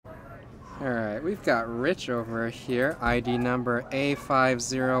Alright, we've got Rich over here, ID number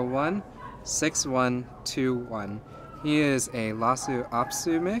A5016121. He is a Lhasa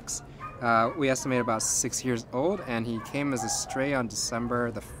Apso mix. We estimate about 6 years old, and he came as a stray on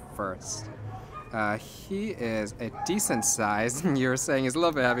December the 1st. He is a decent size. You were saying he's a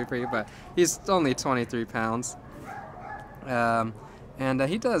little bit heavy for you, but he's only 23 pounds. And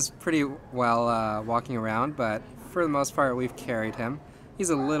he does pretty well walking around, but for the most part we've carried him. He's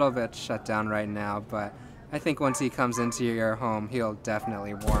a little bit shut down right now, but I think once he comes into your home, he'll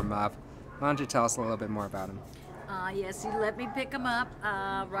definitely warm up. Why don't you tell us a little bit more about him? Yes, he let me pick him up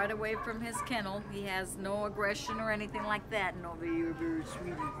right away from his kennel. He has no aggression or anything like that. No, you're very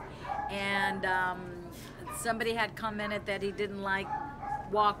sweetie. And somebody had commented that he didn't like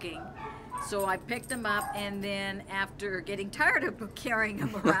walking. So I picked him up, and then after getting tired of carrying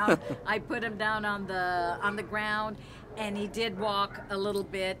him around, I put him down on the ground, and he did walk a little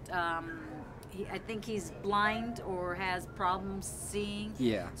bit. I think he's blind or has problems seeing.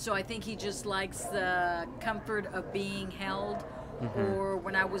 Yeah. So I think he just likes the comfort of being held. Or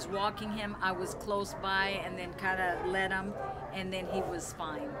when I was walking him, I was close by and then kind of let him, and then he was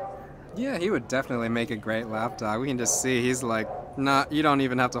fine. Yeah, he would definitely make a great lap dog. We can just see he's like you don't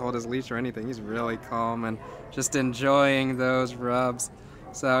even have to hold his leash or anything. He's really calm and just enjoying those rubs.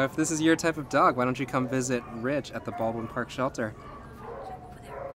 So if this is your type of dog, why don't you come visit Rich at the Baldwin Park Shelter?